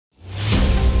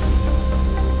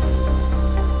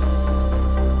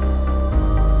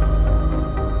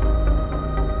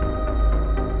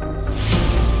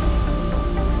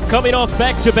Coming off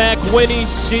back-to-back winning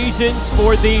seasons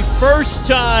for the first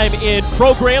time in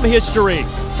program history,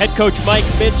 head coach Mike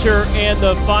Minter and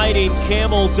the Fighting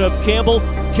Camels of Campbell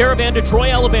caravan to Troy,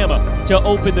 Alabama to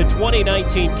open the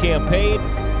 2019 campaign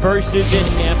versus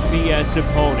an FBS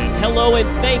opponent. Hello and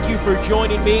thank you for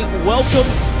joining me. Welcome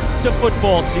to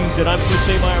football season. I'm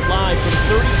Chris Ameyer live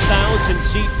from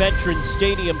 30,000-seat Veterans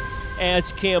Stadium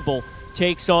as Campbell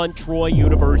takes on Troy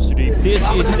University. This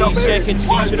is the second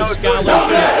season of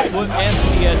scholarship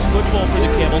FBS football for the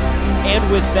Camels, and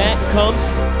with that comes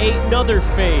another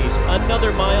phase,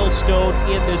 another milestone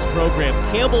in this program.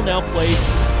 Campbell now plays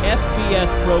FBS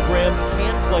programs,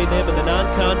 can play them in the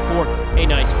non-con for a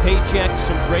nice paycheck,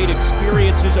 some great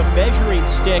experiences, a measuring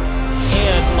stick,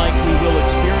 and like we will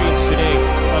experience today,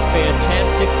 a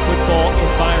fantastic